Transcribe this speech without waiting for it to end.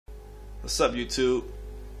What's up, YouTube?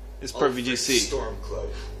 It's Perfect.GC,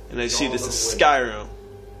 and I see this is Skyrim,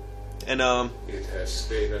 and it has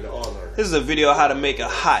been an honor. This is a video on how to make a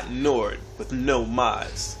hot Nord with no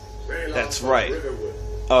mods. That's right,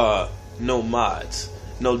 no mods,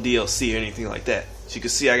 no DLC or anything like that. As you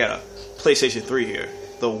can see, I got a PlayStation 3 here,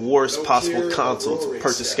 the worst possible console to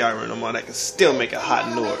purchase Skyrim on that can still make a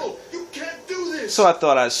hot Nord. So I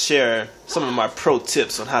thought I'd share some of my pro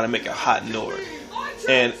tips on how to make a hot Nord.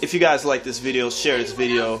 And if you guys like this video, share this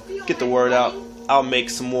video, get the word out. I'll make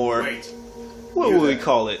some more, what would we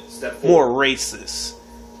call it, more races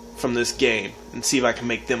from this game and see if I can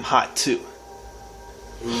make them hot too.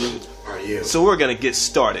 Who are you? So we're gonna get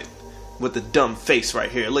started with the dumb face right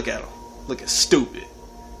here. Look at him, looking stupid.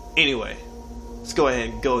 Anyway, let's go ahead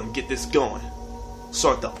and go and get this going.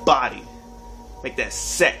 Start the body, make that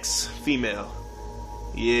sex female.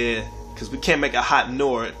 Yeah, because we can't make a hot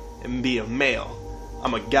Nord and be a male.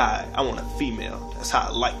 I'm a guy, I want a female. That's how I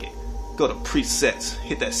like it. Go to presets,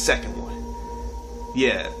 hit that second one.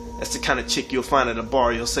 Yeah, that's the kind of chick you'll find at a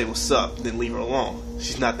bar. You'll say what's up, then leave her alone.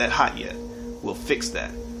 She's not that hot yet. We'll fix that.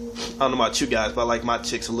 I don't know about you guys, but I like my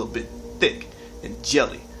chicks a little bit thick and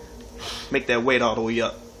jelly. Make that weight all the way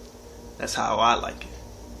up. That's how I like it.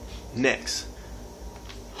 Next,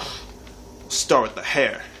 start with the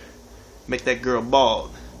hair. Make that girl bald.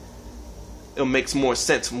 It'll make more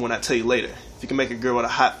sense from when I tell you later. If you can make a girl with a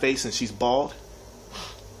hot face and she's bald,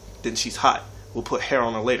 then she's hot. We'll put hair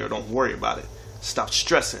on her later. Don't worry about it. Stop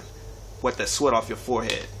stressing. Wipe that sweat off your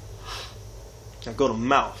forehead. Now go to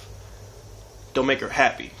mouth. Don't make her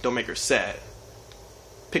happy. Don't make her sad.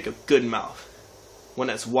 Pick a good mouth. One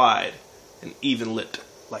that's wide and even lipped,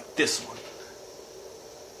 like this one.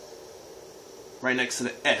 Right next to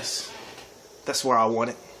the S. That's where I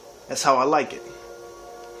want it. That's how I like it.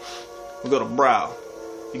 We'll go to brow.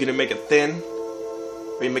 You're gonna make it thin,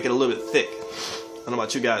 or you make it a little bit thick. I don't know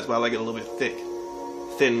about you guys, but I like it a little bit thick.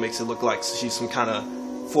 Thin makes it look like she's some kind of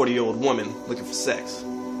 40-year-old woman looking for sex.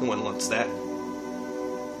 No one wants that.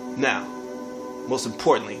 Now, most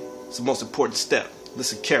importantly, it's the most important step.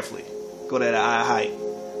 Listen carefully. Go to that eye height.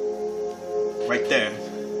 Right there.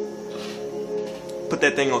 Put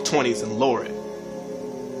that thing on 20s and lower it.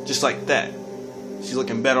 Just like that. She's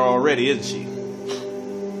looking better already, isn't she?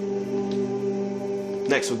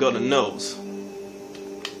 Next we'll go to nose.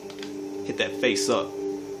 Hit that face up.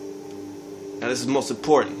 Now this is most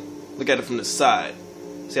important. Look at it from the side.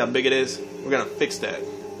 See how big it is? We're gonna fix that.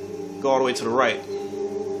 Go all the way to the right.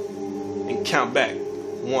 And count back.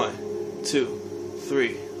 1, 2,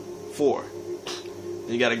 3, 4. And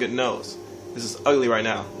you got a good nose. This is ugly right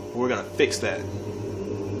now. We're gonna fix that.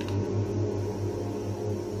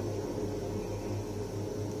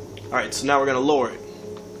 Alright, so now we're gonna lower it.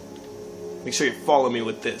 Make sure you follow me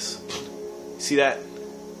with this. See that?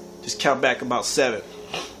 Just count back about 7.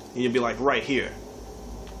 And you'll be like right here.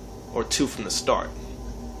 Or 2 from the start.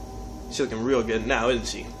 She's looking real good now, isn't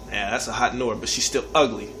she? Yeah, that's a hot Nord, but she's still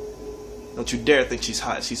ugly. Don't you dare think she's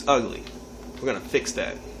hot. She's ugly. We're gonna fix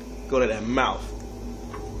that. Go to that mouth.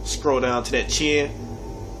 Scroll down to that chin.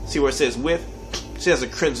 See where it says width? She has a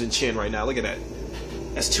crimson chin right now. Look at that.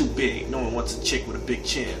 That's too big. No one wants a chick with a big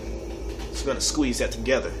chin. So we're gonna squeeze that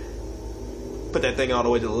together. Put that thing all the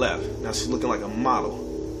way to the left. Now she's looking like a model.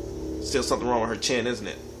 Still something wrong with her chin, isn't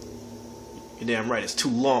it? You're damn right, it's too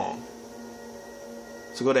long.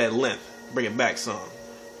 So go to that length. Bring it back some.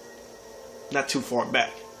 Not too far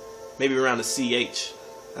back. Maybe around the CH.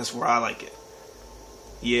 That's where I like it.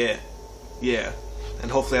 Yeah. Yeah. And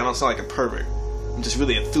hopefully I don't sound like a pervert. I'm just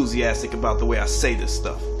really enthusiastic about the way I say this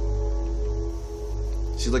stuff.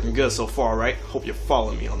 She's looking good so far, right? Hope you're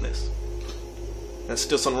following me on this. There's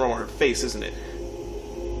still something wrong with her face, isn't it?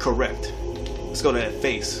 Correct. Let's go to that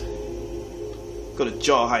face. Go to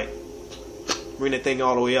jaw height. Bring that thing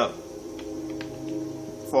all the way up.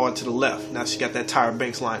 Forward to the left. Now she got that Tyra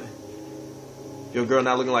Banks lining. Your girl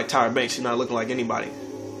not looking like Tyra Banks. She's not looking like anybody.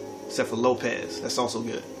 Except for Lopez. That's also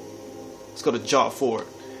good. Let's go to jaw forward.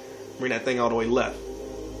 Bring that thing all the way left.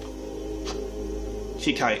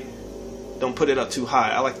 Cheek height. Don't put it up too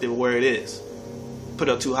high. I like it where it is. Put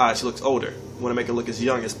it up too high, she looks older. You want to make her look as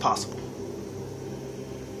young as possible.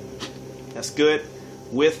 That's good.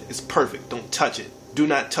 Width is perfect. Don't touch it. Do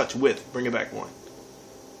not touch width. Bring it back 1.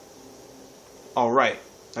 Alright.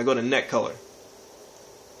 Now go to neck color.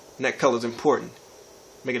 Neck color is important.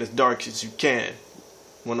 Make it as dark as you can.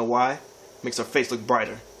 Wanna know why? Makes her face look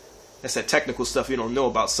brighter. That's that technical stuff you don't know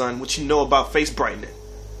about, son. What you know about face brightening?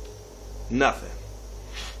 Nothing.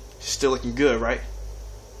 She's still looking good, right?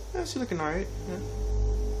 Yeah, she's looking alright. Yeah.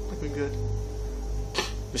 Looking good.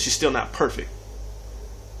 But she's still not perfect.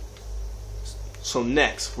 So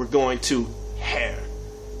next, we're going to hair.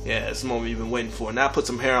 Yeah, this is the moment we've been waiting for. Now put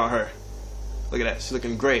some hair on her. Look at that, she's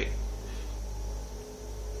looking great.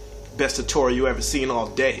 Best tutorial you ever seen all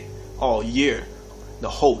day, all year, the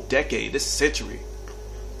whole decade, this century.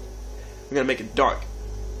 We're gonna make it dark.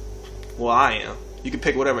 Well, I am. You can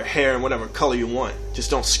pick whatever hair and whatever color you want. Just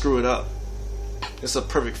don't screw it up. It's a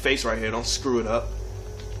perfect face right here. Don't screw it up.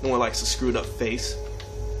 No one likes a screwed up face.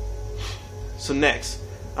 So next,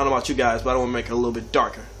 I don't know about you guys, but I want to make it a little bit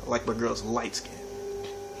darker. I like my girl's light skin.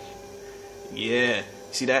 Yeah,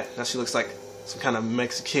 see that? Now she looks like some kind of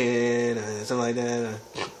Mexican or something like that.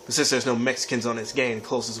 But since there's no Mexicans on this game, the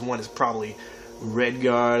closest one is probably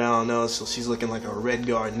Redguard. I don't know. So she's looking like a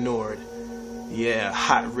Redguard Nord. Yeah,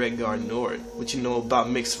 hot Redguard Nord. What you know about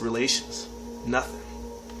mixed relations? Nothing.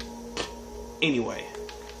 Anyway,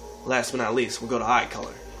 last but not least, we'll go to eye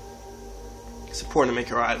color. It's important to make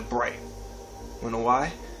your eyes bright. Wanna know why?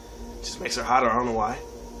 It just makes her hotter. I don't know why.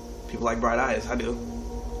 People like bright eyes. I do.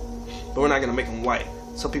 But we're not gonna make them white.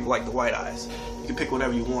 Some people like the white eyes. You can pick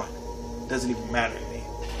whatever you want. It doesn't even matter to me.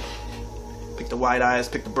 Pick the white eyes,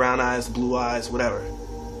 pick the brown eyes, the blue eyes, whatever.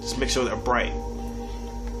 Just make sure they're bright.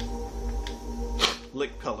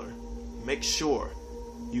 Lip color. Make sure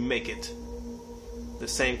you make it the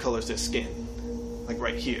same color as their skin. Like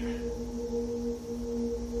right here.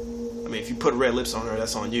 I mean, if you put red lips on her,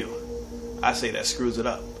 that's on you. I say that screws it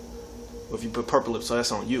up. But if you put purple lips, so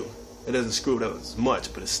that's on you. It doesn't screw it up as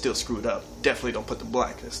much, but it's still screwed up. Definitely don't put the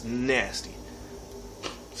black. That's nasty.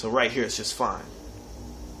 So right here, it's just fine.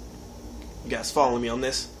 You guys following me on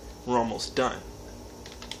this? We're almost done.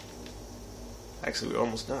 Actually, we're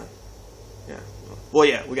almost done. Yeah. Well,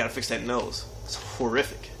 yeah, we gotta fix that nose. It's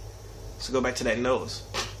horrific. So go back to that nose.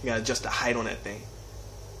 You gotta adjust the height on that thing.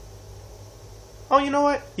 Oh, you know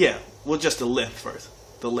what? Yeah, we'll adjust the lip first.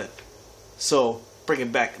 The lip. So bring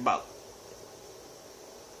it back about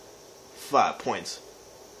 5 points.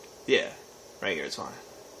 Yeah, right here it's fine.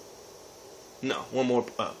 No, one more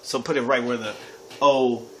up. So put it right where the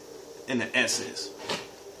O and the S is.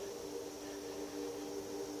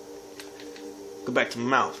 Go back to the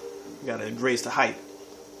mouth. You gotta raise the height.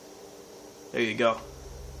 There you go.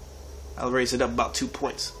 I'll raise it up about 2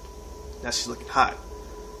 points. Now she's looking hot.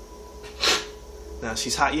 Now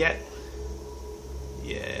she's hot yet?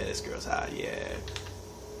 Yeah, this girl's hot, yeah.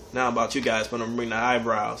 Now about you guys, but I'm gonna bring the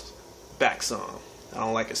eyebrows back some. I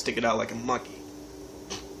don't like it sticking out like a monkey.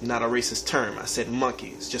 Not a racist term. I said monkey.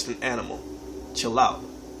 It's just an animal. Chill out.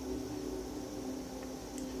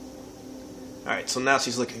 Alright, so now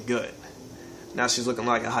she's looking good. Now she's looking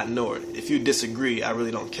like a hot Nord. If you disagree, I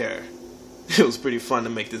really don't care. It was pretty fun to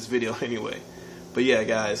make this video anyway. But yeah,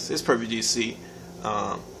 guys, it's Perfect.GC.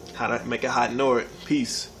 How to make a hot Nord.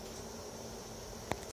 Peace.